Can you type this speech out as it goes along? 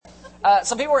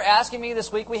Some people were asking me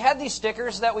this week, we had these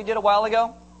stickers that we did a while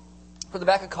ago for the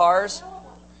back of cars.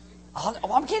 Oh,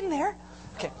 I'm getting there.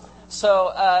 Okay.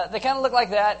 So they kind of look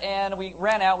like that, and we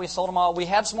ran out. We sold them all. We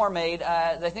had some more made.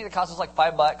 I think it cost us like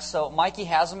 $5. So Mikey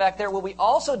has them back there. What we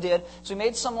also did is we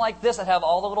made some like this that have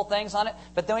all the little things on it,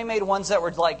 but then we made ones that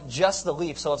were like just the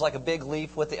leaf. So it's like a big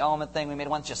leaf with the element thing. We made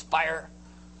ones just fire.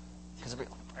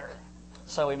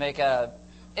 So we make a...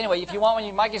 Anyway, if you want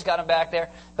one, Mikey's got them back there.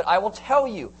 But I will tell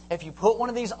you, if you put one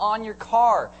of these on your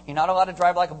car, you're not allowed to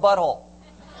drive like a butthole.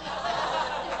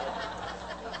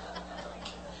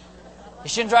 You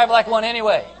shouldn't drive like one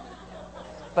anyway.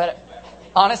 But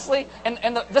honestly,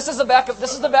 this is the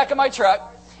back of my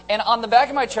truck, and on the back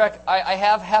of my truck, I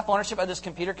have half ownership of this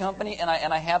computer company, and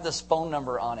I have this phone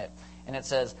number on it, and it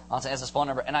has this phone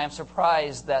number, and I am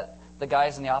surprised that the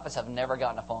guys in the office have never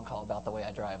gotten a phone call about the way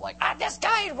I drive. Like, this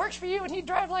guy works for you, and he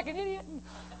drives like an idiot.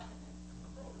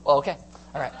 Well, okay,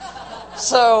 all right.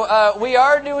 So we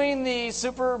are doing the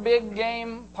super big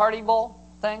game party bowl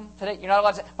thing today. You're not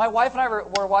allowed to. My wife and I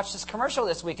were watching this commercial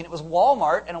this week, and it was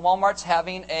Walmart, and Walmart's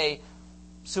having a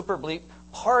super bleep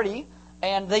party,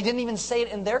 and they didn't even say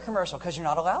it in their commercial because you're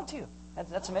not allowed to.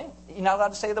 That's amazing. You're not allowed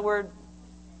to say the word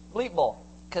bleep bowl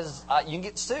because you can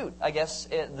get sued. I guess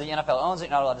the NFL owns it.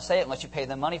 You're not allowed to say it unless you pay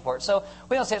them money for it. So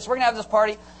we don't say it. So we're going to have this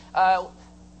party.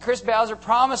 Chris Bowser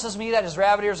promises me that his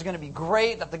rabbit ears are going to be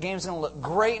great, that the game's going to look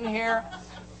great in here.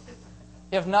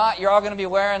 If not, you're all going to be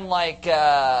wearing like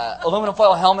aluminum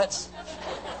foil helmets.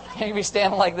 You're going to be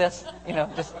standing like this,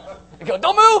 just go,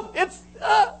 don't move. It's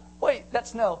wait,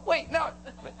 that's no. Wait, no.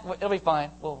 It'll be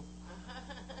fine.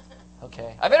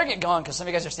 Okay. I better get going because some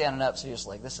of you guys are standing up. So you're just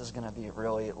like, this is going to be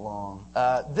really long.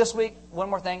 This week, one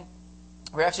more thing.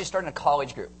 We're actually starting a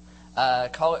college group.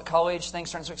 College things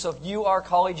starting this week. So if you are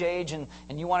college age and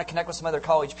you want to connect with some other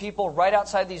college people, right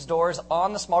outside these doors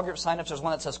on the small group sign-ups, there's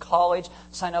one that says college.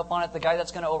 Sign up on it. The guy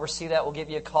that's going to oversee that will give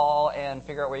you a call and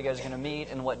figure out where you guys are going to meet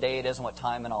and what day it is and what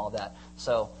time and all of that.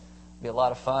 So it'll be a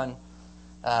lot of fun.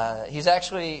 He's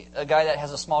actually a guy that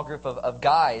has a small group of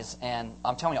guys, and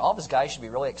I'm telling you, all of his guys should be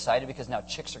really excited because now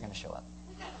chicks are going to show up.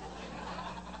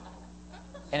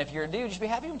 And if you're a dude, you should be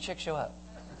happy when chicks show up.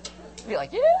 You'd be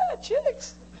like, yeah,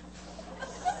 chicks.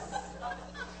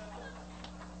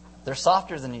 They're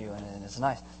softer than you, and it's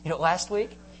nice. Last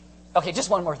week... Okay,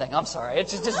 just one more thing. I'm sorry.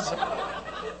 It's just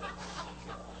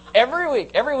every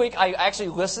week I actually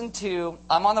listen to...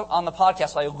 I'm on the podcast,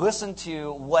 so I listen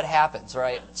to what happens,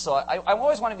 right? So I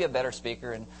always want to be a better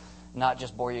speaker and not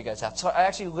just bore you guys out. So I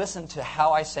actually listen to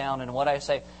how I sound and what I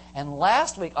say. And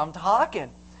last week, I'm talking,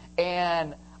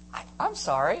 and I'm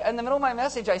sorry. In the middle of my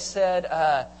message, I said...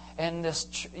 and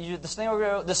this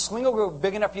swing will grow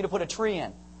big enough for you to put a tree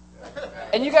in.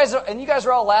 And you guys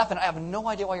are all laughing. I have no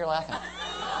idea why you're laughing.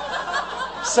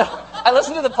 So I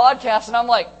listened to the podcast and I'm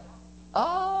like,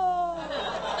 oh,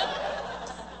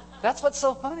 that's what's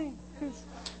so funny.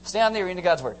 Stand there, reading to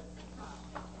God's Word.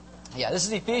 Yeah, this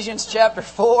is Ephesians chapter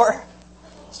 4,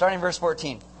 starting verse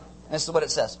 14. And this is what it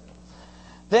says.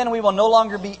 Then we will no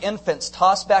longer be infants,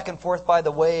 tossed back and forth by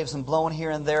the waves and blown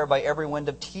here and there by every wind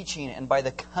of teaching and by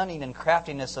the cunning and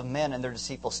craftiness of men and their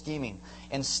deceitful scheming.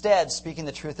 Instead, speaking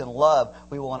the truth in love,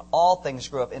 we will in all things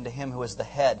grow up into Him who is the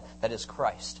head, that is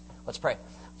Christ. Let's pray.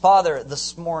 Father,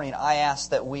 this morning I ask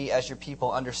that we as your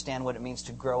people understand what it means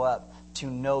to grow up, to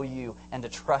know you, and to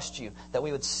trust you. That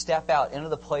we would step out into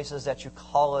the places that you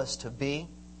call us to be.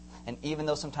 And even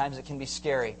though sometimes it can be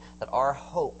scary, that our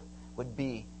hope would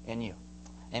be in you.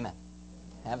 Amen.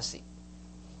 Have a seat.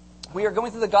 We are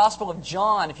going through the Gospel of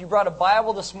John. If you brought a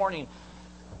Bible this morning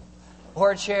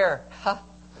or a chair,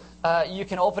 you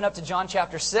can open up to John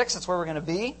chapter 6. That's where we're going to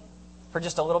be for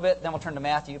just a little bit. Then we'll turn to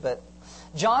Matthew. But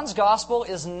John's Gospel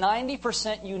is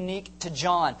 90% unique to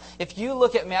John. If you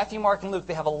look at Matthew, Mark, and Luke,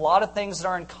 they have a lot of things that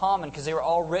are in common because they were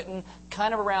all written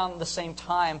kind of around the same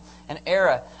time and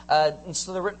era. And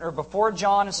so they're written before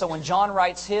John, and so when John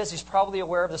writes his, he's probably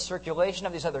aware of the circulation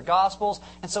of these other Gospels,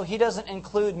 and so he doesn't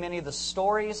include many of the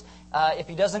stories. If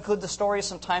he does include the stories,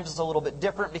 sometimes it's a little bit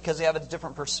different because they have a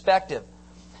different perspective.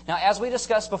 Now, as we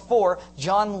discussed before,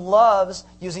 John loves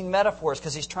using metaphors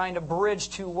because he's trying to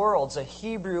bridge two worlds, a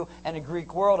Hebrew and a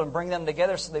Greek world, and bring them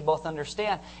together so they both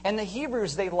understand. And the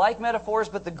Hebrews, they like metaphors,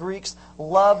 but the Greeks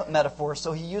love metaphors,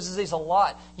 so he uses these a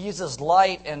lot. He uses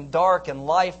light and dark and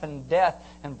life and death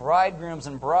and bridegrooms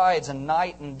and brides and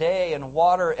night and day and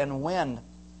water and wind.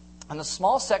 In the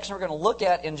small section we're going to look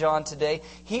at in John today,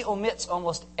 he omits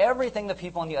almost everything the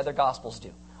people in the other Gospels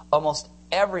do. Almost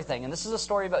everything. And this is a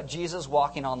story about Jesus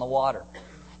walking on the water.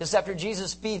 This is after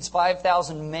Jesus feeds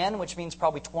 5,000 men, which means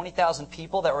probably 20,000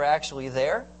 people that were actually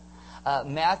there.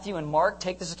 Matthew and Mark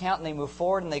take this account and they move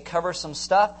forward and they cover some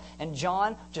stuff. And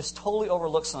John just totally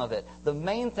overlooks some of it. The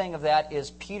main thing of that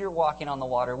is Peter walking on the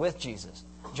water with Jesus.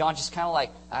 John's just kind of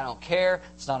like, I don't care.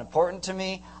 It's not important to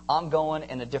me. I'm going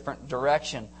in a different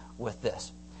direction with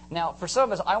this. Now, for some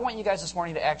of us, I want you guys this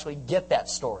morning to actually get that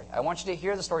story. I want you to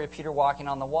hear the story of Peter walking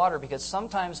on the water because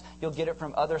sometimes you'll get it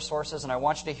from other sources, and I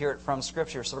want you to hear it from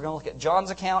Scripture. So we're going to look at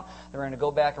John's account, then we're going to go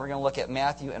back and we're going to look at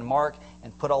Matthew and Mark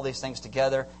and put all these things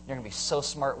together. You're going to be so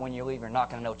smart when you leave, you're not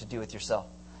going to know what to do with yourself,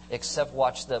 except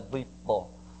watch the bleep bowl.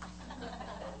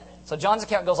 So John's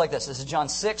account goes like this. This is John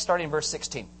 6, starting in verse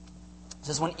 16. It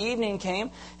says, when evening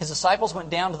came, his disciples went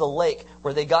down to the lake,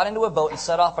 where they got into a boat and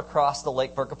set off across the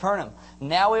lake for Capernaum.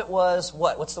 Now it was,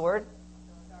 what? What's the word?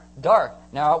 Dark.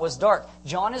 Now it was dark.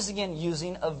 John is again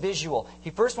using a visual. He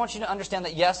first wants you to understand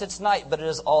that, yes, it's night, but it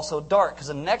is also dark. Because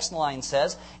the next line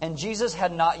says, and Jesus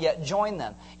had not yet joined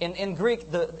them. In Greek,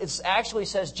 it actually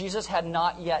says Jesus had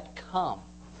not yet come.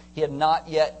 He had not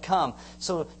yet come.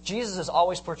 So Jesus is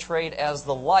always portrayed as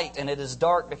the light, and it is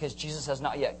dark because Jesus has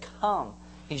not yet come.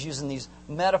 He's using these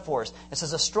metaphors. It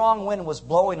says, a strong wind was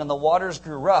blowing and the waters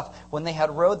grew rough when they had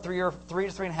rowed 3 to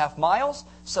 3.5 miles.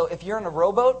 So if you're in a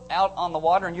rowboat out on the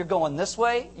water and you're going this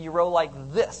way, you row like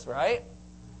this, right?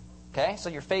 Okay, so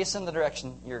you're facing the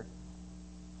direction you're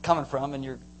coming from, and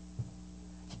you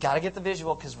got to get the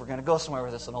visual because we're going to go somewhere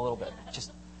with this in a little bit.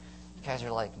 Just, you guys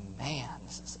are like, man,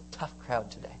 this is a tough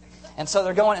crowd today. And so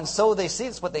they're going, and so they see,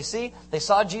 that's what they see. They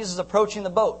saw Jesus approaching the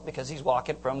boat because he's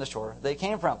walking from the shore they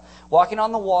came from, walking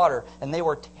on the water, and they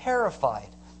were terrified.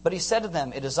 But he said to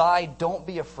them, it is I, don't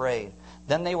be afraid.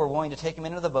 Then they were willing to take him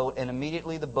into the boat, and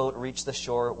immediately the boat reached the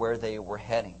shore where they were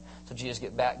heading. So Jesus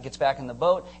gets back in the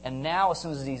boat, and now as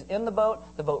soon as he's in the boat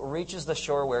reaches the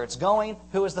shore where it's going.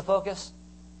 Who is the focus?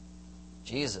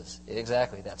 Jesus.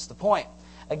 Exactly, that's the point.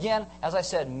 Again, as I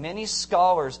said, many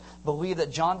scholars believe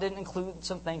that John didn't include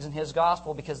some things in his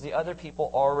gospel because the other people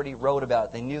already wrote about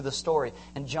it. They knew the story.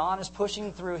 And John is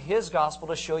pushing through his gospel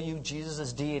to show you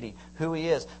Jesus' deity, who he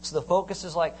is. So the focus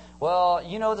is like, well,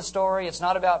 you know the story. It's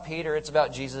not about Peter. It's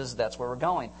about Jesus. That's where we're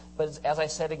going. But as I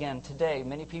said again today,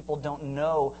 many people don't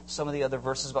know some of the other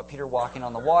verses about Peter walking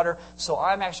on the water. So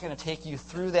I'm actually going to take you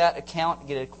through that account,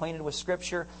 get acquainted with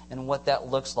Scripture and what that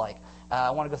looks like.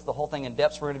 I want to go through the whole thing in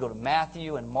depth. So we're going to go to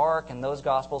Matthew and Mark and those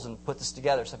Gospels and put this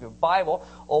together. So if you have a Bible,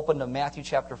 open to Matthew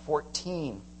chapter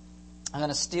 14. I'm going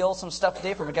to steal some stuff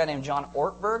today from a guy named John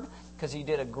Ortberg because he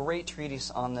did a great treatise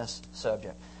on this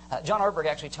subject. John Ortberg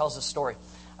actually tells this story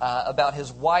about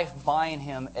his wife buying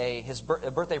him a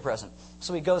birthday present.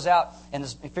 So he goes out and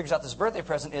he figures out this birthday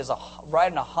present is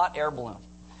riding a hot air balloon.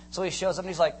 So he shows up and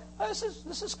he's like, oh,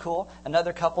 this is cool.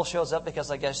 Another couple shows up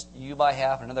because I guess you buy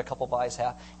half and another couple buys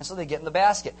half. And so they get in the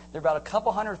basket. They're about a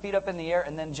couple hundred feet up in the air.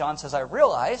 And then John says, I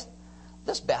realized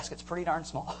this basket's pretty darn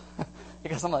small.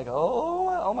 Because I'm like,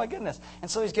 oh my goodness. And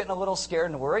so he's getting a little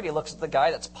scared and worried. He looks at the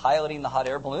guy that's piloting the hot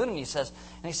air balloon and he says,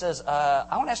 I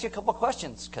want to ask you a couple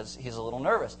questions because he's a little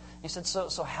nervous. He said,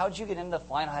 so how'd you get into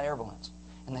flying hot air balloons?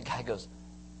 And the guy goes,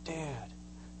 dude,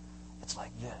 it's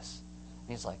like this.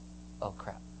 And he's like, oh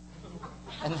crap.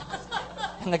 And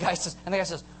the guy says,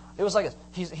 it was like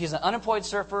this. He's an unemployed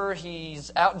surfer. He's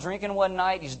out drinking one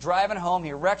night. He's driving home.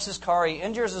 He wrecks his car. He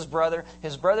injures his brother.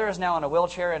 His brother is now in a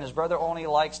wheelchair, and his brother only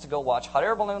likes to go watch hot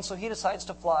air balloons, so he decides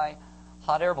to fly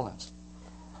hot air balloons.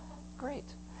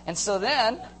 Great. And so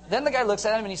then the guy looks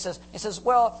at him and he says,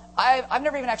 well, I've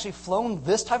never even actually flown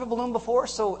this type of balloon before,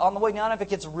 so on the way down, if it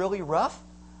gets really rough,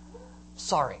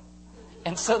 sorry.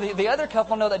 And so the other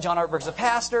couple know that John Ortberg's a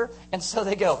pastor, and so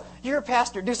they go, you're a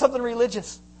pastor, do something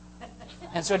religious.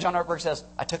 And so John Ortberg says,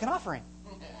 I took an offering.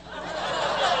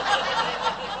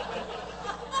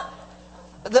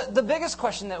 The biggest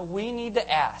question that we need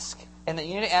to ask, and that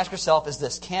you need to ask yourself is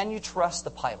this: can you trust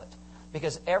the pilot?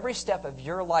 Because every step of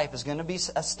your life is going to be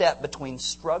a step between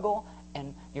struggle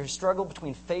and your struggle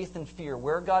between faith and fear,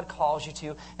 where God calls you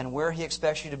to and where He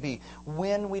expects you to be.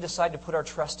 When we decide to put our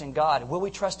trust in God, will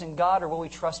we trust in God or will we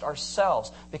trust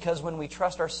ourselves? Because when we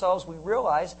trust ourselves, we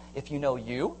realize, if you know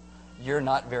you're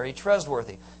not very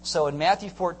trustworthy. So in Matthew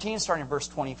 14, starting in verse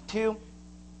 22,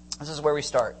 this is where we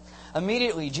start.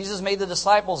 Immediately, Jesus made the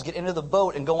disciples get into the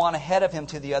boat and go on ahead of Him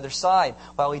to the other side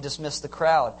while He dismissed the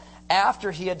crowd.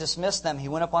 After He had dismissed them, He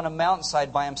went up on a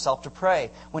mountainside by Himself to pray.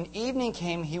 When evening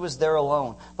came, He was there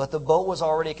alone. But the boat was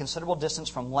already a considerable distance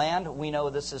from land. We know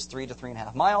this is 3 to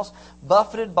 3.5 miles,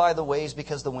 buffeted by the waves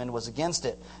because the wind was against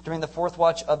it. During the fourth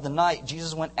watch of the night,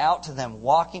 Jesus went out to them,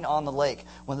 walking on the lake.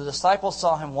 When the disciples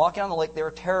saw Him walking on the lake, they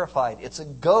were terrified. It's a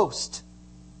ghost,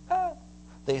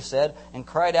 they said, and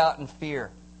cried out in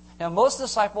fear. Now, most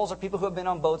disciples are people who have been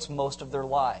on boats most of their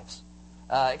lives.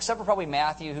 except for probably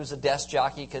Matthew, who's a desk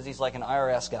jockey because he's like an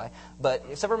IRS guy. But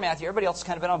except for Matthew, everybody else has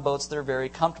kind of been on boats. They're very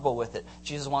comfortable with it.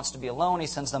 Jesus wants to be alone. He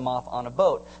sends them off on a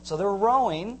boat. So they're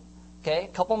rowing, okay, a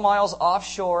couple miles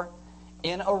offshore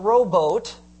in a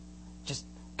rowboat. Just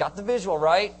got the visual,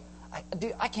 right?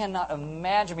 I cannot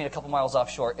imagine being a couple miles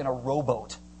offshore in a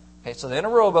rowboat. Okay, so they're in a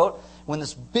rowboat when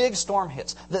this big storm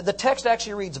hits. The text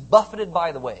actually reads, buffeted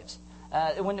by the waves.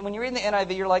 When you read in the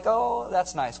NIV, you're like, oh,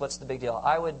 that's nice. What's the big deal?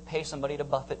 I would pay somebody to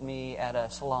buffet me at a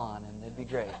salon, and it'd be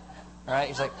great. All right?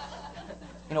 He's like,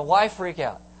 why freak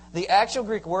out? The actual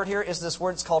Greek word here is this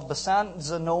word. It's called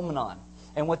basanzanomenon.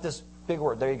 And with this big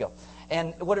word, there you go.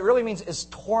 And what it really means is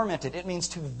tormented. It means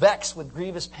to vex with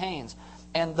grievous pains.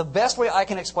 And the best way I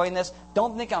can explain this,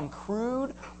 don't think I'm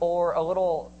crude or a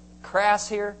little crass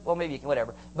here. Well, maybe you can,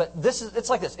 whatever. But it's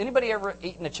like this. Anybody ever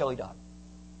eaten a chili dog?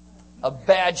 A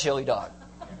bad chili dog.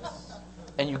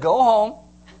 And you go home,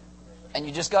 and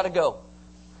you just got to go.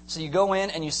 So you go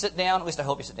in, and you sit down. At least I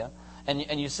hope you sit down.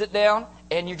 And you sit down,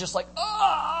 and you're just like,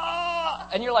 ah!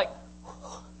 And you're like,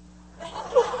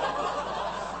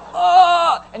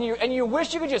 ah! And you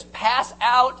wish you could just pass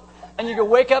out, and you could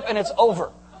wake up, and it's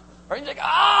over. Or you're like,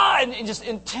 ah! And just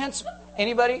intense.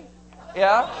 Anybody?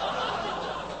 Yeah?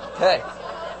 Okay.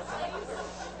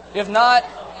 If not...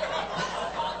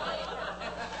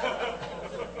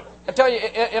 I tell you,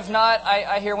 if not,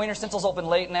 I hear Wiener Schnitzel's open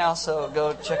late now, so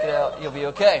go check it out. You'll be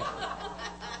okay.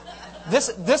 This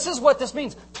is what this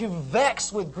means, to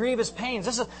vex with grievous pains.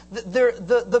 It's a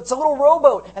little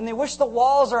rowboat, and they wish the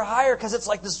walls are higher because it's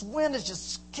like this wind is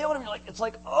just killing them. It's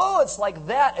like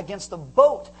that against the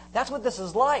boat. That's what this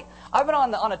is like. I've been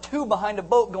on a tube behind a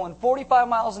boat going 45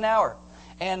 miles an hour,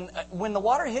 and when the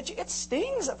water hits you, it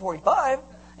stings at 45.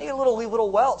 You get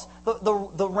little welts.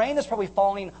 The rain is probably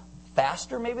falling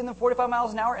faster maybe than 45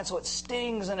 miles an hour, and so it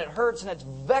stings and it hurts and it's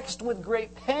vexed with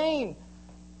great pain.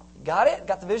 Got it?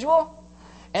 Got the visual?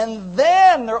 And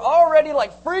then they're already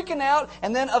like freaking out,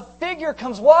 and then a figure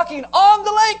comes walking on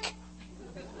the lake.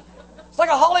 It's like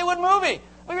a Hollywood movie.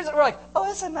 We're like, oh,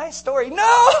 that's a nice story.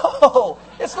 No!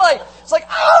 It's like,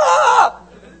 ah!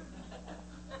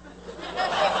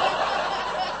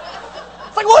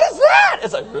 It's like, what is that?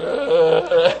 It's like,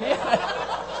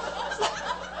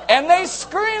 and they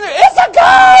scream, it's a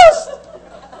ghost!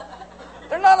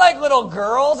 They're not like little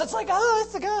girls. It's like, oh,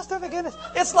 it's a ghost, oh my goodness.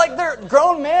 It's like they're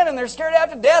grown men and they're scared out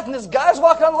to death, and this guy's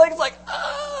walking on the lake. It's like,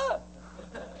 ah!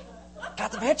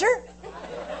 Got the picture?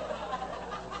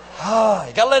 Oh,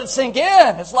 you got to let it sink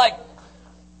in. It's like,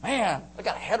 man, I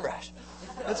got a head rash.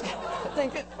 You read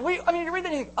that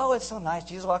and you think, oh, it's so nice.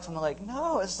 Jesus walks on the lake.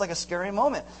 No, it's like a scary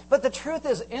moment. But the truth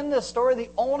is, in this story, the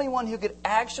only one who could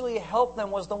actually help them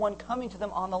was the one coming to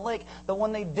them on the lake. The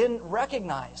one they didn't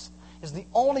recognize is the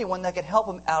only one that could help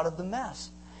them out of the mess.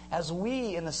 As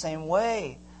we, in the same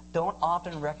way, don't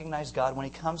often recognize God when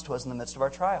He comes to us in the midst of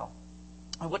our trial.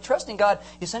 And what trusting God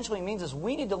essentially means is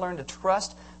we need to learn to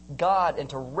trust God and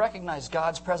to recognize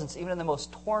God's presence even in the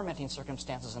most tormenting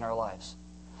circumstances in our lives.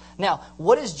 Now,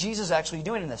 what is Jesus actually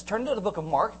doing in this? Turn to the book of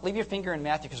Mark. Leave your finger in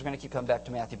Matthew because we're going to keep coming back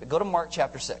to Matthew. But go to Mark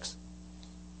chapter 6.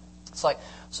 It's like,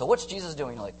 so what's Jesus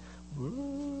doing? You're like,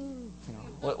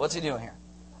 what's He doing here?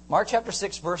 Mark chapter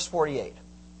 6, verse 48.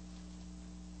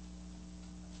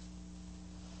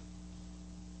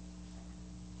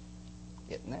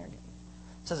 Getting there again.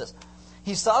 It says this.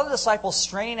 He saw the disciples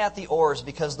straining at the oars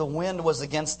because the wind was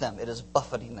against them. It is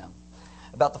buffeting them.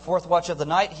 About the fourth watch of the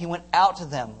night, He went out to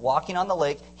them, walking on the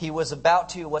lake. He was about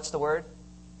to, what's the word?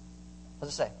 What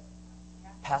does it say?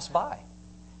 Pass by.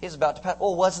 He's about to pass.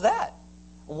 Well, what's that?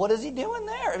 What is He doing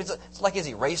there? It's like, is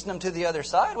He racing them to the other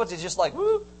side? What's He just like,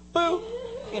 woo, boo?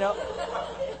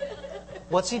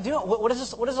 What's He doing? What is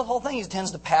this? What is the whole thing? He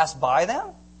tends to pass by them?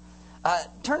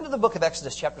 Turn to the book of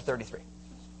Exodus, chapter 33.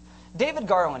 David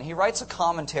Garland, he writes a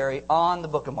commentary on the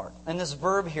book of Mark. And this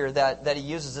verb here that he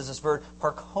uses is this verb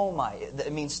parkomai.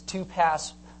 It means to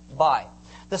pass by.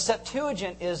 The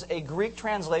Septuagint is a Greek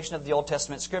translation of the Old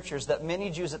Testament scriptures that many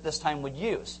Jews at this time would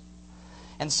use.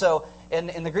 And so,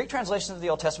 in the Greek translation of the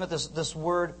Old Testament, this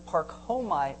word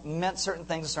parkomai meant certain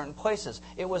things in certain places.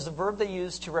 It was the verb they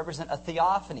used to represent a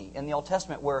theophany in the Old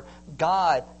Testament where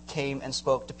God came and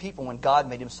spoke to people when God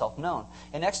made Himself known.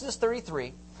 In Exodus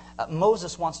 33,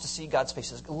 Moses wants to see God's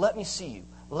face. He says, let me see you.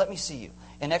 Let me see you.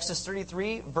 In Exodus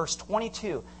 33, verse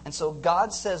 22. And so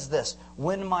God says this,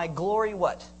 when my glory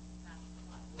what?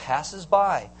 Passes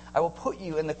by. I will put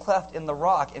you in the cleft in the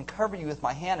rock and cover you with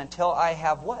my hand until I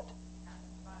have what?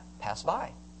 Pass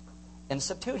by. In the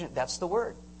Septuagint, that's the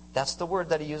word. That's the word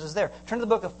that he uses there. Turn to the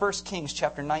book of 1 Kings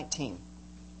chapter 19.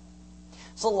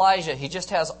 It's Elijah. He just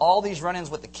has all these run-ins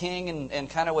with the king and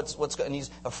kind of what's and he's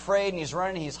afraid and he's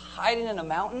running. He's hiding in a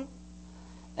mountain.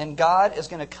 And God is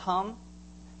going to come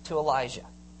to Elijah.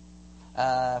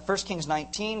 1 Kings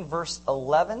 19, verse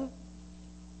 11.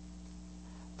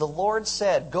 The Lord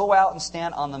said, "Go out and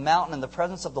stand on the mountain in the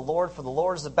presence of the Lord, for the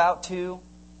Lord is about to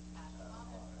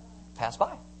pass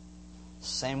by."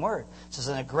 Same word. It says,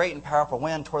 "And a great and powerful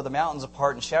wind tore the mountains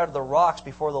apart and shattered the rocks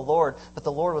before the Lord, but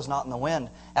the Lord was not in the wind.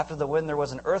 After the wind there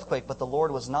was an earthquake, but the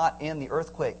Lord was not in the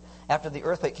earthquake. After the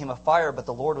earthquake came a fire, but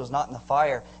the Lord was not in the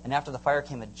fire. And after the fire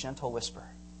came a gentle whisper."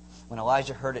 When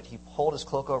Elijah heard it, he pulled his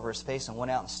cloak over his face and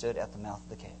went out and stood at the mouth of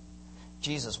the cave.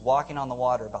 Jesus, walking on the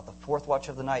water about the fourth watch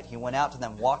of the night, he went out to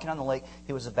them, walking on the lake.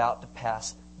 He was about to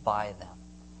pass by them.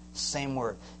 Same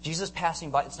word. Jesus passing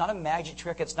by. It's not a magic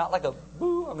trick. It's not like a,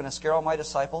 boo, I'm going to scare all my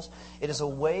disciples. It is a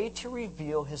way to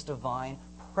reveal His divine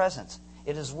presence.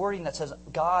 It is wording that says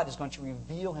God is going to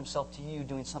reveal Himself to you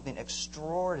doing something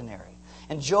extraordinary.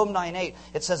 In Job 9:8,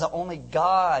 it says that only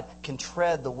God can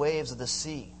tread the waves of the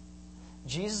sea.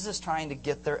 Jesus is trying to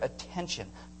get their attention,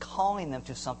 calling them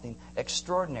to something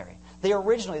extraordinary. They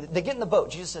get in the boat.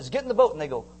 Jesus says, "Get in the boat." And they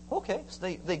go, "Okay." So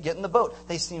they get in the boat.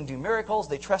 They see Him do miracles.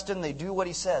 They trust Him. They do what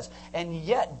He says. And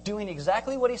yet, doing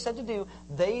exactly what He said to do,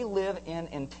 they live in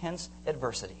intense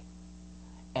adversity.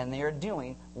 And they are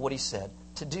doing what He said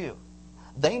to do.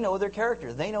 They know their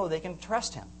character. They know they can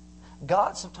trust Him.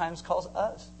 God sometimes calls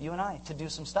us, you and I, to do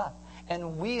some stuff.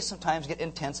 And we sometimes get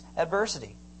intense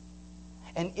adversity.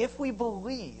 And if we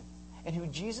believe in who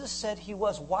Jesus said He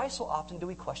was, why so often do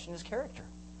we question His character?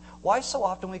 Why so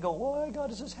often we go, "Why,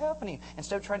 God, is this happening?"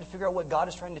 Instead of trying to figure out what God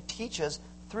is trying to teach us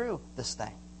through this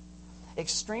thing.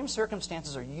 Extreme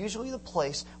circumstances are usually the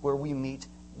place where we meet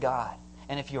God.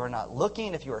 And if you are not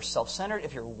looking, if you are self-centered,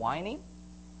 if you're whining,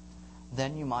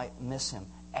 then you might miss Him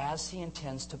as He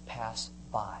intends to pass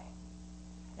by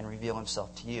and reveal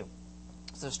Himself to you.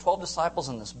 So there's 12 disciples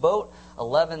in this boat.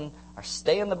 11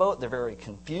 stay in the boat. They're very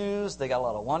confused. They got a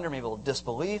lot of wonder, maybe a little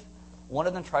disbelief. One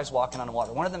of them tries walking on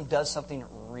water. One of them does something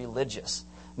religious.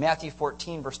 Matthew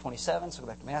 14, verse 27. So go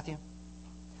back to Matthew.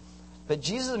 "But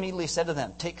Jesus immediately said to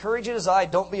them, 'Take courage, it is I.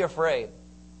 Don't be afraid,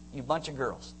 you bunch of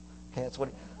girls.'" Okay, that's what.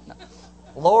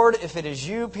 "Lord, if it is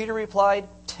you," Peter replied,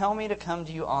 "tell me to come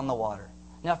to you on the water."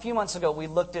 Now, a few months ago, we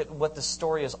looked at what this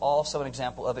story is also an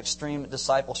example of extreme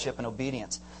discipleship and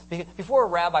obedience. Before a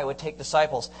rabbi would take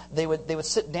disciples, they would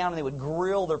sit down and they would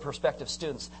grill their prospective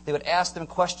students. They would ask them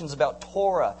questions about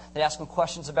Torah. They'd ask them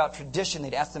questions about tradition.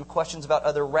 They'd ask them questions about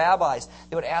other rabbis.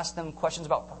 They would ask them questions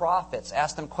about prophets,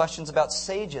 ask them questions about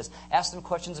sages, ask them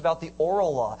questions about the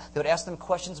oral law. They would ask them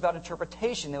questions about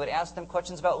interpretation. They would ask them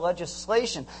questions about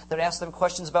legislation. They would ask them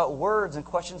questions about words and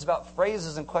questions about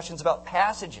phrases and questions about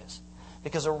passages.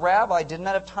 Because a rabbi did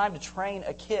not have time to train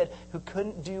a kid who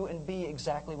couldn't do and be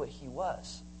exactly what he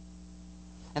was.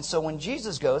 And so when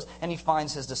Jesus goes and He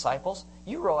finds His disciples,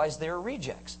 you realize they were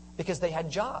rejects because they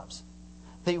had jobs.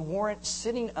 They weren't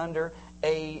sitting under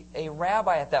a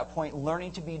rabbi at that point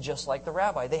learning to be just like the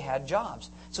rabbi. They had jobs.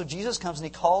 So Jesus comes and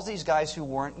He calls these guys who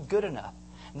weren't good enough.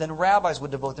 And then rabbis would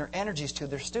devote their energies to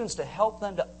their students to help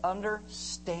them to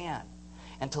understand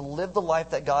and to live the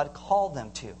life that God called them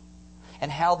to.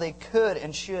 And how they could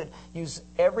and should use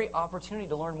every opportunity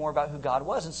to learn more about who God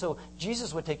was. And so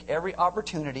Jesus would take every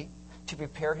opportunity to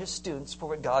prepare His students for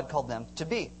what God called them to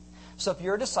be. So if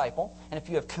you're a disciple, and if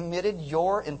you have committed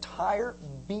your entire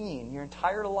being, your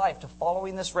entire life to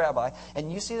following this rabbi,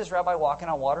 and you see this rabbi walking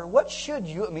on water, what should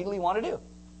you immediately want to do?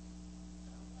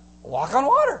 Walk on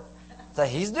water. So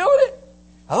he's doing it.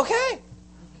 Okay.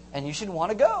 And you should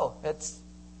want to go.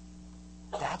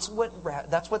 That's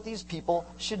what these people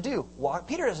should do.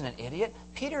 Peter isn't an idiot.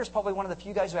 Peter is probably one of the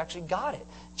few guys who actually got it.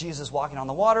 Jesus walking on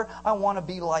the water, I want to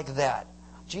be like that.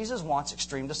 Jesus wants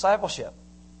extreme discipleship.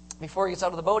 Before he gets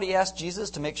out of the boat, he asks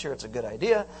Jesus to make sure it's a good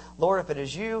idea. "Lord, if it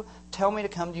is you, tell me to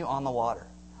come to you on the water."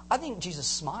 I think Jesus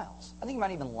smiles. I think he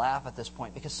might even laugh at this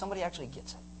point because somebody actually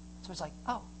gets it. So he's like,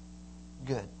 "Oh,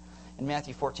 good." In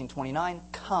Matthew 14:29,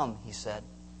 "Come," He said.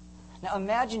 Now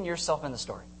imagine yourself in the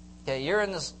story. Okay, you're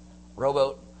in this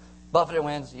rowboat, buffeted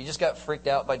winds. You just got freaked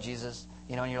out by Jesus,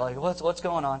 and you're like, what's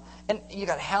going on? And you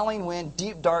got howling wind,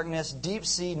 deep darkness, deep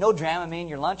sea, no Dramamine.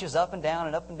 Your lunch is up and down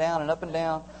and up and down and up and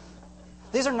down.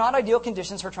 These are not ideal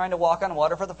conditions for trying to walk on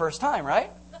water for the first time,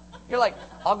 right? You're like,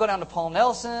 I'll go down to Paul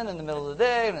Nelson in the middle of the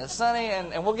day and it's sunny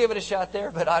and we'll give it a shot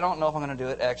there, but I don't know if I'm going to do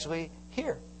it actually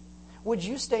here. Would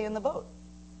you stay in the boat?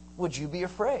 Would you be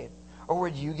afraid? Or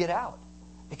would you get out?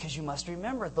 Because you must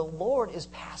remember, the Lord is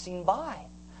passing by.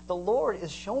 The Lord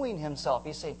is showing Himself.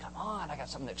 He's saying, "Come on, I got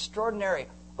something extraordinary.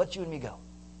 Let you and me go."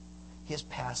 He is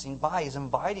passing by. He's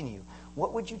inviting you.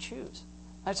 What would you choose?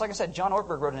 And it's like I said, John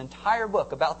Ortberg wrote an entire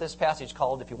book about this passage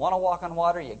called, If You Want to Walk on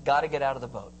Water, You Got to Get Out of the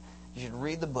Boat. You should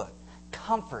read the book.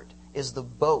 Comfort is the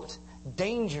boat.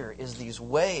 Danger is these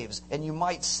waves, and you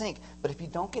might sink. But if you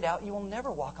don't get out, you will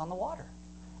never walk on the water.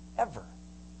 Ever.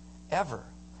 Ever.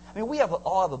 I mean, we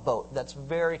all have a boat that's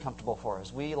very comfortable for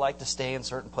us. We like to stay in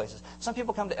certain places. Some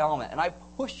people come to Element, and I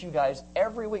push you guys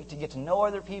every week to get to know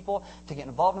other people, to get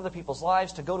involved in other people's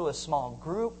lives, to go to a small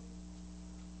group.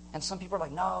 And some people are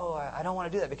like, no, I don't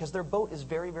want to do that, because their boat is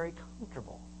very, very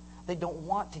comfortable. They don't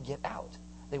want to get out.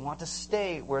 They want to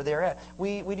stay where they're at.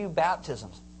 We do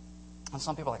baptisms. And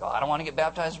some people are like, oh, I don't want to get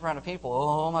baptized in front of people.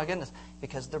 Oh, my goodness.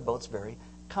 Because their boat's very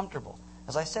comfortable.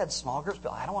 As I said, small groups,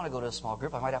 but I don't want to go to a small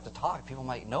group. I might have to talk. People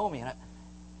might know me.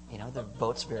 And the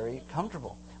boat's very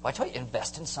comfortable. Well, I tell you,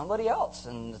 invest in somebody else.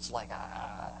 And it's like,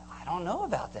 I don't know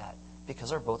about that.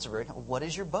 Because our boats are very comfortable. What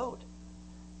is your boat?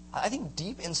 I think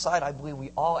deep inside, I believe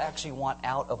we all actually want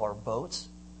out of our boats.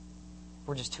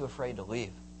 We're just too afraid to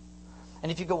leave.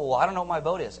 And if you go, well, I don't know what my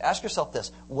boat is. Ask yourself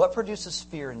this. What produces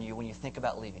fear in you when you think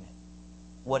about leaving it?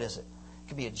 What is it? It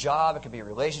could be a job. It could be a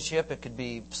relationship. It could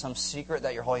be some secret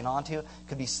that you're holding on to. It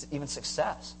could be even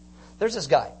success. There's this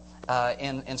guy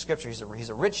in Scripture. He's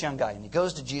a rich young guy. And he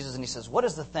goes to Jesus and he says, what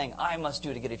is the thing I must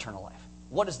do to get eternal life?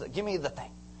 Give me the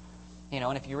thing.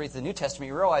 And if you read the New Testament,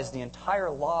 you realize the entire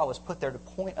law was put there to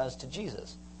point us to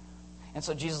Jesus. And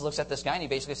so Jesus looks at this guy and he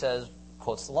basically says,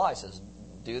 quotes the law. He says,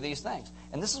 do these things.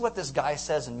 And this is what this guy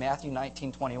says in Matthew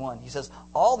 19:21. He says,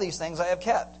 all these things I have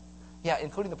kept. Yeah,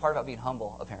 including the part about being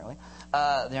humble, apparently.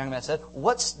 The young man said,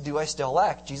 what do I still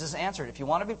lack? Jesus answered, if you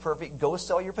want to be perfect, go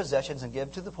sell your possessions and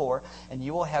give to the poor, and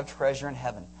you will have treasure in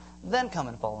heaven. Then come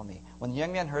and follow me. When the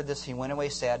young man heard this, he went away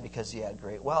sad because he had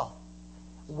great wealth.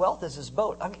 Wealth is his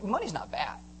boat. I mean, money's not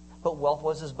bad, but wealth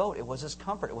was his boat. It was his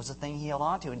comfort. It was the thing he held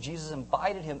on to. And Jesus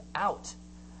invited him out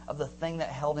of the thing that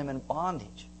held him in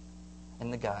bondage.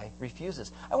 And the guy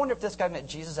refuses. I wonder if this guy met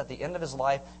Jesus at the end of his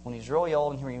life when he's really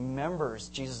old and he remembers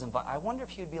Jesus' invite. I wonder if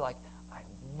he would be like, I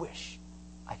wish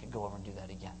I could go over and do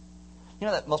that again. You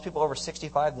know that most people over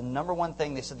 65, the number one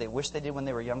thing they said they wish they did when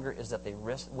they were younger is that they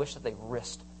wish that they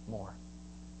risked more.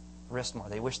 Risked more.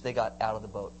 They wish they got out of the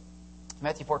boat.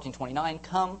 Matthew 14:29,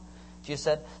 come, Jesus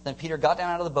said. Then Peter got down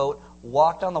out of the boat,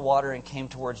 walked on the water, and came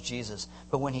towards Jesus.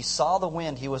 But when he saw the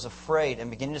wind, he was afraid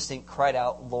and beginning to sink, cried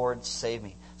out, Lord, save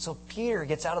me. So Peter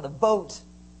gets out of the boat.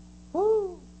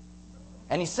 Woo!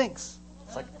 And he sinks.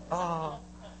 It's like, oh.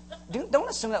 Don't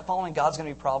assume that following God's going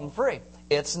to be problem-free.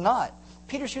 It's not.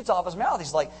 Peter shoots off his mouth.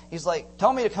 He's like,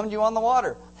 tell me to come to you on the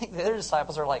water. I think the other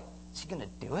disciples are like, is he going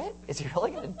to do it? Is he really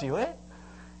going to do it?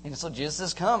 And so Jesus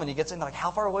says, come. And he gets in, like,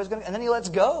 how far away is he going to go? And then he lets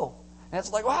go. And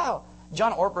it's like, wow.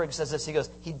 John Ortberg says this. He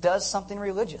goes, he does something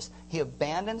religious. He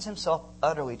abandons himself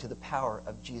utterly to the power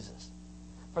of Jesus.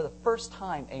 For the first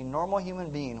time, a normal human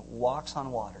being walks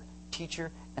on water,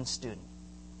 teacher and student.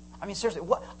 I mean, seriously,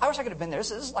 I wish I could have been there.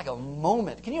 This is like a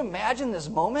moment. Can you imagine this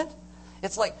moment?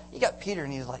 It's like, you got Peter,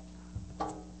 and he's like,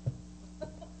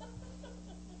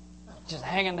 just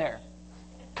hanging there.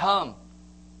 Come.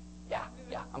 Yeah,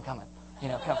 I'm coming.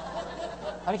 Come.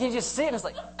 I mean, can you just see it? It's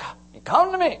like,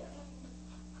 come to me.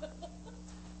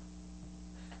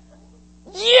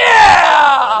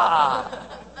 Yeah!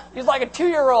 He's like a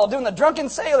 2-year-old doing the drunken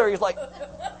sailor. He's like,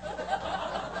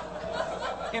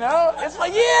 it's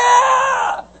like,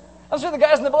 yeah! I'm sure the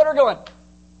guys in the boat are going,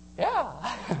 yeah.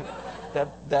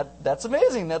 That's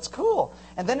amazing. That's cool.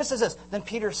 And then it says this, then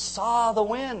Peter saw the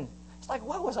wind. It's like,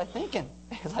 what was I thinking?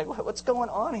 He's like, what's going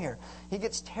on here? He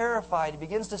gets terrified. He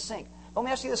begins to sink. Let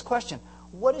me ask you this question.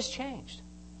 What has changed?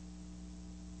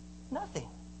 Nothing.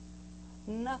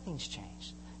 Nothing's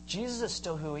changed. Jesus is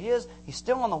still who he is. He's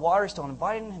still on the water. He's still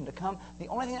inviting him to come. The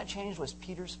only thing that changed was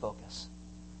Peter's focus.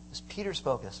 It was Peter's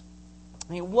focus.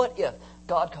 I mean, what if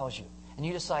God calls you and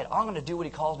you decide, I'm going to do what he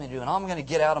calls me to do, and I'm going to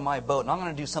get out of my boat, and I'm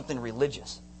going to do something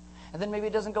religious. And then maybe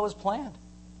it doesn't go as planned.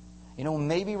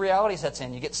 Maybe reality sets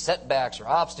in. You get setbacks or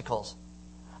obstacles.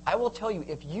 I will tell you,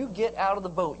 if you get out of the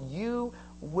boat, you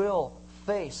will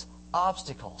face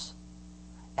obstacles.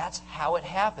 That's how it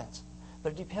happens.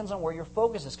 But it depends on where your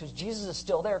focus is, because Jesus is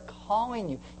still there calling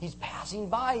you. He's passing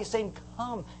by. He's saying,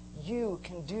 come, you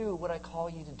can do what I call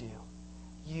you to do.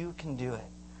 You can do it.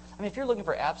 I mean, if you're looking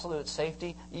for absolute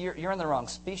safety, you're in the wrong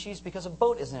species, because a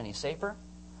boat isn't any safer.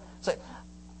 It's like,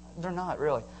 they're not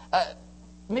really.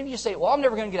 Maybe you say, well, I'm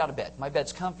never going to get out of bed. My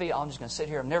bed's comfy. I'm just going to sit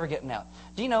here. I'm never getting out.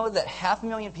 Do you know that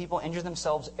 500,000 people injure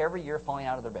themselves every year falling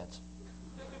out of their beds?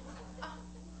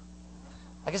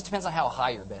 I guess it depends on how high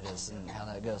your bed is and how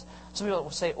that goes. Some people will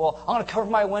say, well, I'm going to cover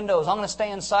my windows. I'm going to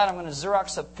stay inside. I'm going to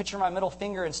Xerox a picture of my middle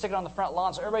finger and stick it on the front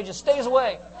lawn so everybody just stays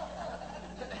away.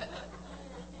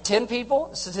 10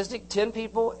 people, statistic, 10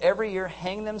 people every year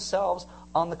hang themselves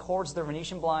on the cords of their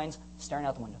Venetian blinds staring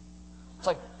out the window. It's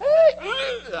like, hey,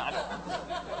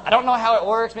 I don't know how it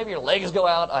works. Maybe your legs go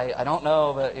out. I don't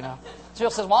know, but, you know. So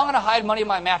people says, well, I'm going to hide money in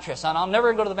my mattress, and I'm never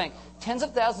going to go to the bank. Tens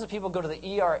of thousands of people go to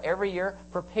the ER every year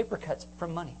for paper cuts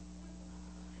from money.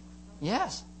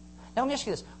 Yes. Now, let me ask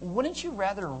you this. Wouldn't you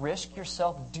rather risk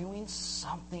yourself doing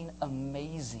something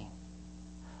amazing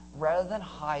rather than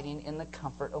hiding in the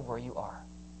comfort of where you are?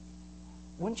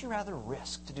 Wouldn't you rather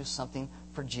risk to do something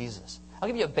for Jesus? I'll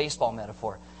give you a baseball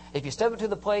metaphor. If you step up to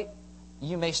the plate,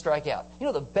 you may strike out. You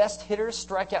know, the best hitters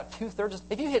strike out 2/3.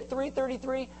 If you hit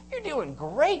 333, you're doing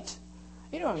great.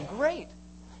 You're doing great.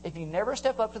 If you never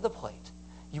step up to the plate,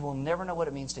 you will never know what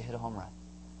it means to hit a home run.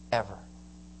 Ever.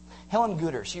 Helen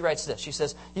Gooder, she writes this. She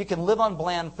says, you can live on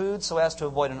bland food so as to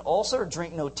avoid an ulcer,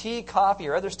 drink no tea, coffee,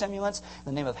 or other stimulants in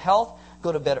the name of health,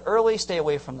 go to bed early, stay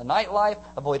away from the nightlife,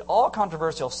 avoid all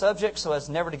controversial subjects so as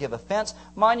never to give offense,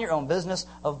 mind your own business,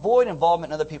 avoid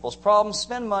involvement in other people's problems,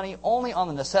 spend money only on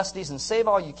the necessities and save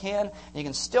all you can, and you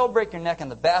can still break your neck in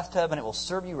the bathtub and it will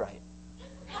serve you right.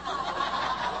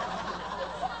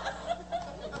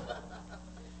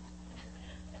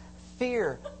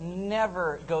 Fear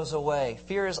never goes away.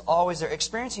 Fear is always there.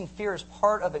 Experiencing fear is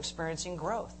part of experiencing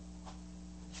growth.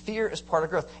 Fear is part of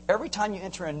growth. Every time you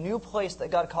enter a new place that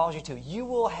God calls you to, you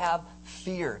will have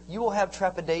fear. You will have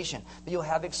trepidation, but you'll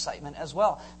have excitement as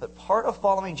well. But part of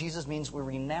following Jesus means we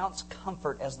renounce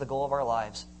comfort as the goal of our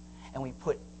lives, and we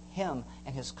put Him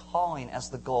and His calling as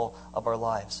the goal of our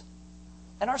lives.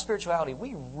 In our spirituality,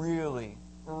 we really,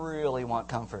 really want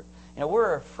comfort. You know,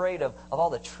 we're afraid of all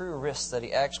the true risks that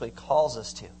He actually calls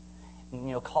us to. And,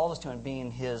 you know, calls us to in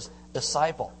being His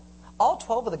disciple. All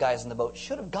 12 of the guys in the boat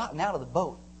should have gotten out of the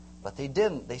boat, but they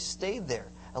didn't. They stayed there.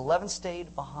 11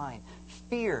 stayed behind.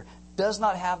 Fear does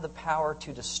not have the power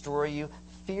to destroy you.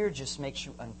 Fear just makes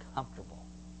you uncomfortable.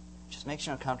 It just makes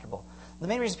you uncomfortable. The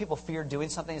main reason people fear doing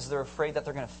something is they're afraid that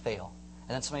they're going to fail.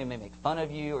 And then somebody may make fun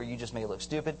of you, or you just may look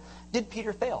stupid. Did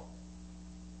Peter fail?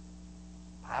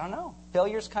 I don't know.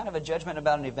 Failure is kind of a judgment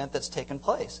about an event that's taken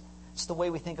place. It's the way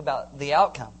we think about the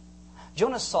outcome.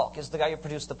 Jonas Salk is the guy who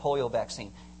produced the polio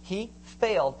vaccine. He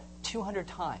failed 200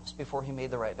 times before he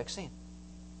made the right vaccine.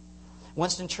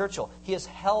 Winston Churchill, he is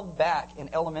held back in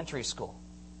elementary school.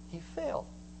 He failed.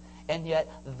 And yet,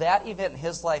 that event in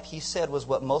his life, he said, was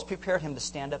what most prepared him to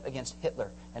stand up against Hitler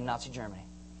and Nazi Germany.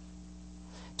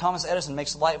 Thomas Edison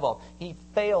makes a light bulb. He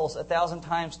fails 1,000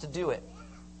 times to do it.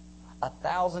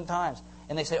 1,000 times.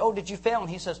 And they say, oh, did you fail? And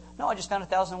he says, no, I just found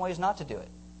 1,000 ways not to do it.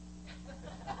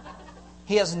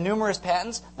 He has numerous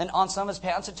patents, and on some of his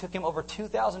patents, it took him over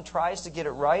 2,000 tries to get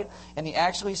it right. And he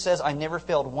actually says, I never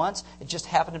failed once. It just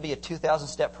happened to be a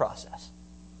 2,000-step process.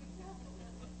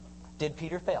 Did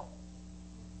Peter fail?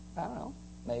 I don't know.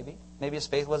 Maybe. Maybe his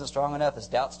faith wasn't strong enough. His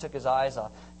doubts took his eyes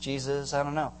off Jesus. I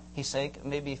don't know. He sank.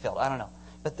 Maybe he failed. I don't know.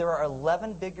 But there are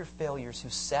 11 bigger failures who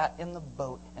sat in the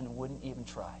boat and wouldn't even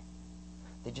try.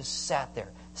 They just sat there,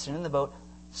 sitting in the boat,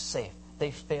 safe. They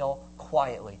fail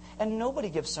quietly. And nobody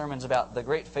gives sermons about the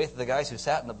great faith of the guys who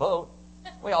sat in the boat.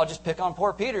 We all just pick on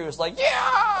poor Peter, who's like,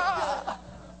 yeah!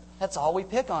 That's all we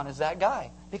pick on is that guy.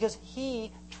 Because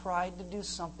he tried to do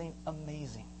something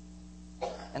amazing.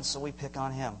 And so we pick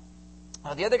on him.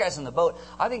 The other guys in the boat,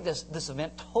 I think this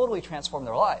event totally transformed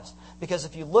their lives. Because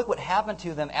if you look what happened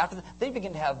to them after, they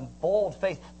begin to have bold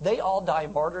faith. They all die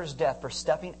martyr's death for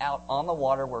stepping out on the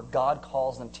water where God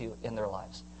calls them to in their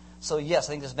lives. So yes,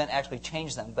 I think this event actually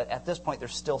changed them. But at this point, they're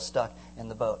still stuck in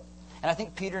the boat. And I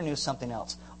think Peter knew something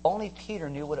else. Only Peter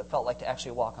knew what it felt like to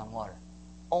actually walk on water.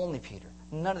 Only Peter.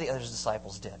 None of the other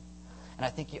disciples did. And I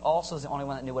think he also is the only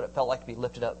one that knew what it felt like to be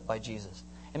lifted up by Jesus.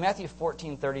 In Matthew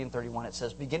 14:30 and 31, it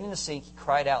says, beginning to sink, he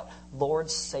cried out, Lord,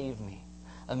 save me.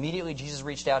 Immediately, Jesus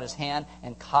reached out his hand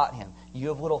and caught him. You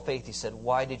have little faith, he said.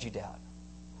 Why did you doubt?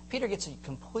 Peter gets a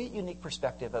complete unique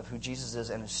perspective of who Jesus is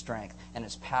and his strength and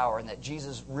his power, and that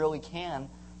Jesus really can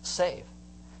save.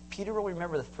 Peter will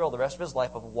remember the thrill the rest of his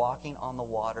life of walking on the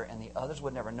water, and the others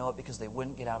would never know it because they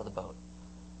wouldn't get out of the boat.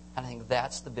 And I think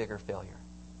that's the bigger failure.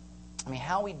 I mean,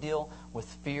 how we deal with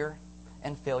fear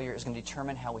and failure is going to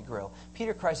determine how we grow.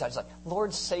 Peter cries out, he's like,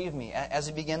 Lord, save me, as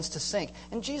he begins to sink.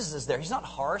 And Jesus is there. He's not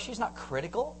harsh. He's not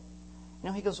critical. You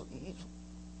know, he goes,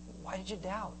 why did you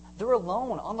doubt? They're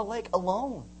alone on the lake,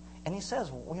 alone. And he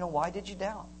says, well, you know, why did you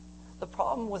doubt? The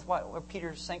problem with where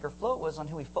Peter sank or float was on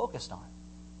who he focused on.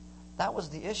 That was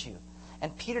the issue.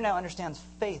 And Peter now understands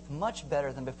faith much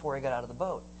better than before he got out of the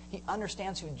boat. He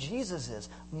understands who Jesus is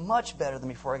much better than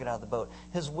before he got out of the boat.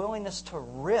 His willingness to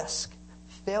risk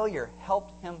failure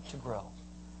helped him to grow,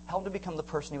 helped him to become the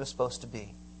person he was supposed to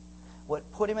be.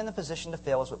 what put him in the position to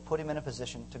fail is what put him in a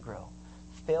position to grow.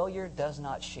 Failure does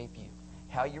not shape you.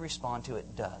 How you respond to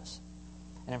it does.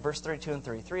 And in verse 32 and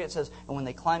 33 it says, and when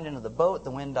they climbed into the boat,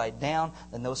 the wind died down.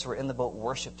 Then those who were in the boat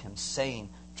worshipped him, saying,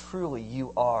 truly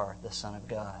you are the Son of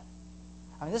God.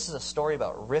 I mean, this is a story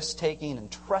about risk-taking and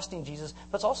trusting Jesus,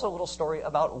 but it's also a little story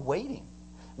about waiting.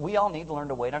 We all need to learn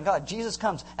to wait on God. Jesus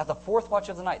comes at the fourth watch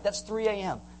of the night. That's 3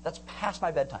 a.m. That's past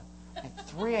my bedtime.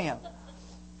 3 a.m.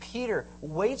 Peter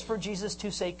waits for Jesus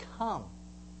to say, come.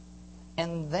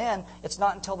 And then it's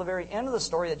not until the very end of the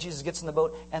story that Jesus gets in the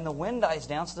boat and the wind dies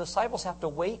down. So the disciples have to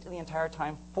wait the entire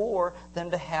time for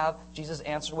them to have Jesus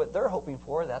answer what they're hoping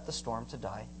for, that the storm to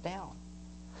die down.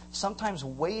 Sometimes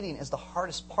waiting is the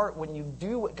hardest part when you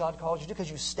do what God calls you to do,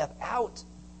 because you step out.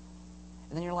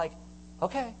 And then you're like,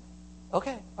 okay,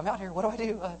 I'm out here. What do I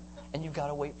do? And you've got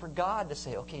to wait for God to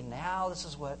say, okay, now this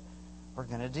is what we're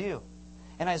going to do.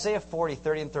 In Isaiah 40,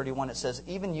 30 and 31, it says,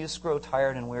 even youths grow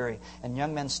tired and weary, and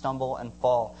young men stumble and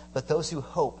fall. But those who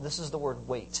hope, this is the word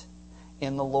wait,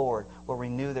 in the Lord will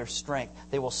renew their strength.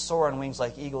 They will soar on wings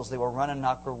like eagles. They will run and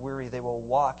not grow weary. They will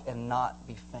walk and not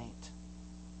be faint.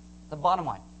 The bottom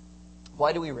line,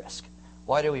 why do we risk?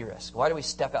 Why do we risk? Why do we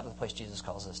step out to the place Jesus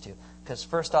calls us to? Because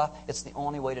first off, it's the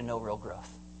only way to know real growth.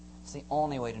 It's the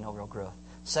only way to know real growth.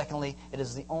 Secondly, it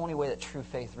is the only way that true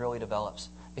faith really develops.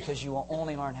 Because you will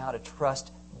only learn how to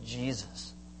trust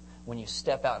Jesus when you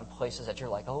step out in places that you're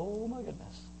like, oh my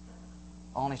goodness.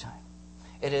 Only time.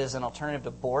 It is an alternative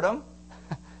to boredom.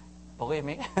 Believe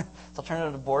me. It's an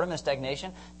alternative to boredom and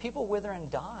stagnation. People wither and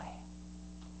die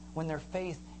when their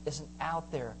faith isn't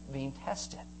out there being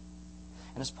tested.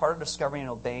 And it's part of discovering and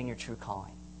obeying your true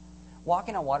calling.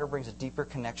 Walking on water brings a deeper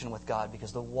connection with God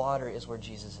because the water is where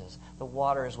Jesus is. The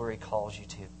water is where He calls you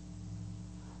to.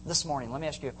 This morning, let me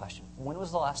ask you a question. When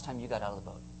was the last time you got out of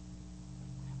the boat?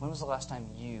 When was the last time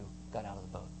you got out of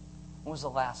the boat? When was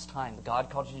the last time God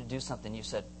called you to do something, you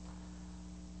said,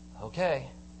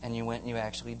 okay, and you went and you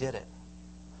actually did it?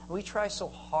 We try so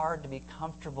hard to be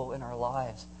comfortable in our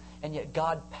lives, and yet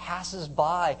God passes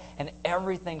by and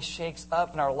everything shakes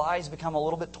up and our lives become a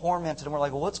little bit tormented and we're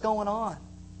like, well, what's going on?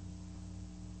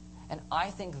 And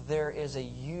I think there is a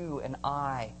you and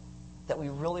I that we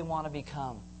really want to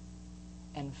become.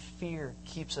 And fear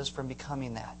keeps us from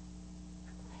becoming that.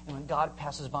 And when God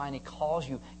passes by and He calls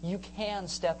you, you can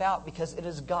step out because it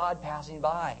is God passing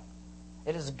by.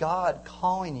 It is God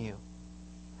calling you.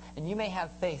 And you may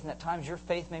have faith, and at times your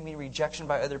faith may mean rejection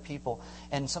by other people.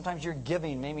 And sometimes your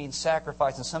giving may mean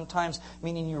sacrifice. And sometimes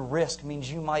meaning you risk means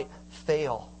you might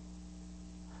fail.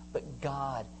 But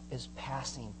God is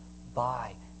passing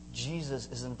by. Jesus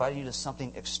is inviting you to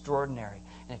something extraordinary.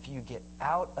 And if you get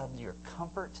out of your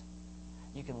comfort,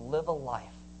 you can live a life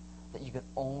that you could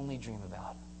only dream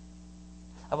about.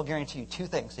 I will guarantee you 2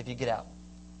 things if you get out.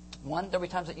 One, there'll be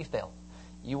times that you fail.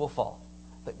 You will fall.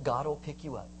 But God will pick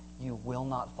you up. You will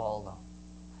not fall alone.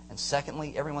 And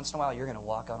secondly, every once in a while, you're going to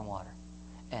walk on water.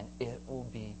 And it will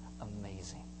be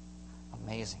amazing.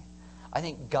 Amazing. I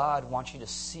think God wants you to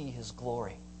see His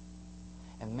glory.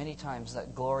 And many times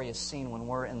that glory is seen when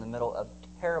we're in the middle of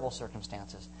terrible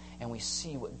circumstances. And we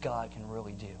see what God can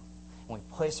really do. And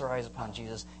we place our eyes upon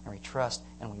Jesus, and we trust,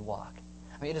 and we walk.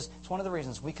 I mean, it's one of the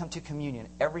reasons we come to communion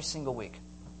every single week.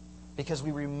 Because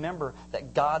we remember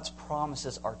that God's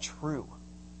promises are true.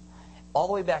 All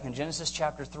the way back in Genesis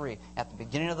chapter 3, at the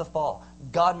beginning of the fall,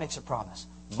 God makes a promise.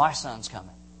 My son's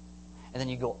coming. And then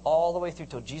you go all the way through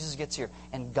till Jesus gets here,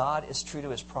 and God is true to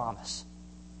His promise.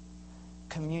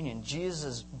 Communion,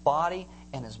 Jesus' body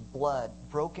and His blood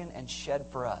broken and shed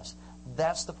for us.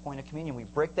 That's the point of communion. We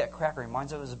break that cracker. It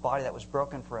reminds us of His body that was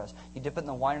broken for us. You dip it in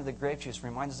the wine or the grape juice. It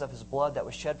reminds us of His blood that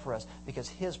was shed for us because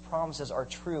His promises are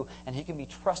true and He can be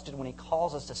trusted when He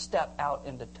calls us to step out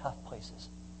into tough places.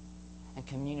 And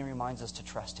communion reminds us to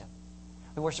trust Him.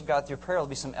 We worship God through prayer. There'll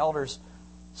be some elders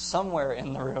somewhere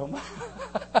in the room.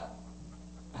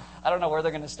 I don't know where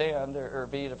they're going to stand or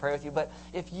be to pray with you. But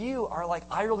if you are like,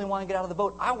 I really want to get out of the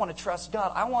boat. I want to trust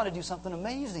God. I want to do something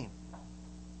amazing.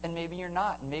 And maybe you're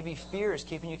not. And maybe fear is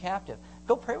keeping you captive.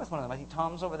 Go pray with one of them. I think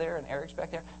Tom's over there and Eric's back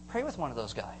there. Pray with one of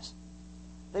those guys.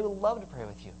 They would love to pray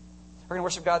with you. We're going to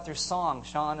worship God through song.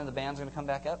 Sean and the band's going to come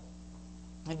back up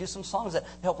and do some songs that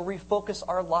help refocus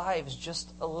our lives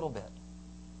just a little bit.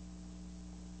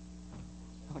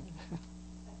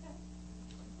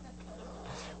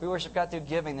 We worship God through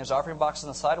giving. There's offering boxes on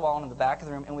the sidewall and in the back of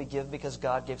the room, and we give because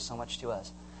God gave so much to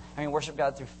us. And we worship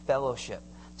God through fellowship,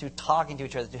 through talking to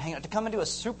each other, to hang out, to come into a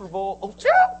Super Bowl,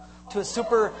 to a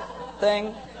super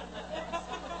thing,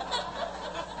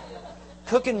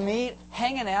 cooking meat,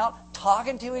 hanging out,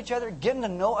 talking to each other, getting to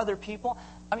know other people.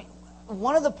 I mean,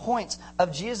 one of the points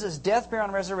of Jesus' death, burial,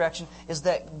 and resurrection is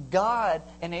that God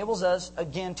enables us,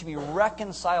 again, to be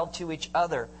reconciled to each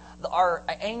other. Our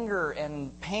anger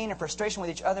and pain and frustration with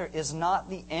each other is not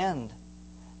the end.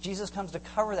 Jesus comes to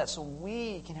cover that so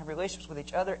we can have relationships with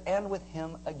each other and with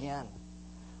Him again.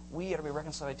 We are to be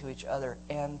reconciled to each other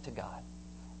and to God.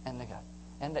 And to God.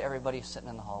 And to everybody sitting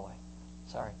in the hallway.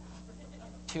 Sorry.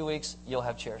 2 weeks, you'll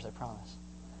have chairs, I promise.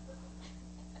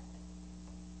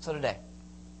 So today,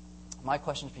 my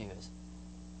question for you is,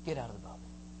 get out of the boat.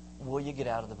 Will you get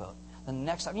out of the boat? The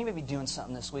next time, you may be doing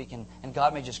something this week, and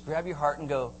God may just grab your heart and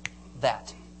go,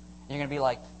 that. And you're going to be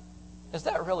like, is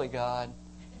that really God?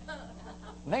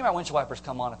 Maybe my windshield wipers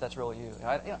come on if that's really you.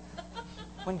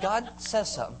 When God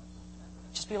says something,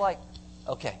 just be like,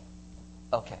 okay.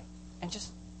 And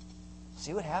just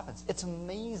see what happens. It's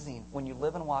amazing when you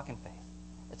live and walk in faith.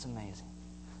 It's amazing.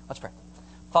 Let's pray.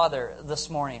 Father, this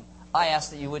morning, I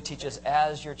ask that you would teach us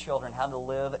as your children how to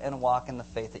live and walk in the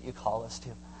faith that you call us to.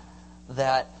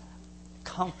 That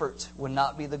comfort would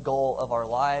not be the goal of our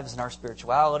lives and our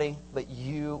spirituality, but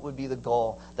you would be the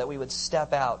goal. That we would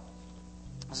step out.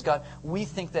 Because God, we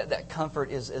think that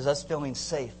comfort is us feeling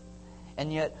safe.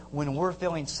 And yet, when we're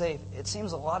feeling safe, it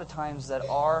seems a lot of times that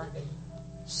our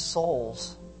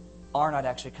souls are not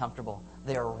actually comfortable.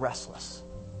 They are restless.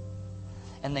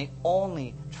 And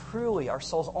our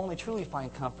souls only truly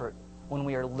find comfort when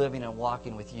we are living and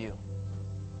walking with you.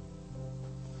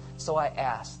 So I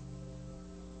ask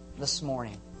this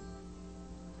morning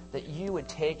that you would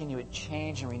take and you would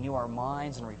change and renew our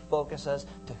minds and refocus us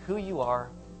to who you are,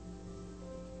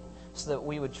 so that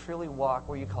we would truly walk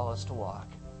where you call us to walk.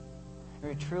 We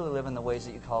would truly live in the ways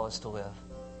that you call us to live.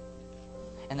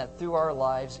 And that through our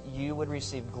lives, you would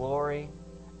receive glory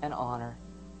and honor.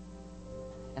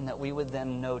 And that we would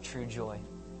then know true joy.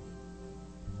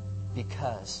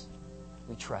 Because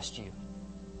we trust you.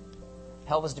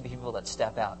 Help us to be people that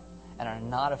step out and are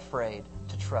not afraid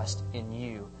to trust in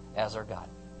you as our God.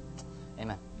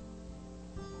 Amen.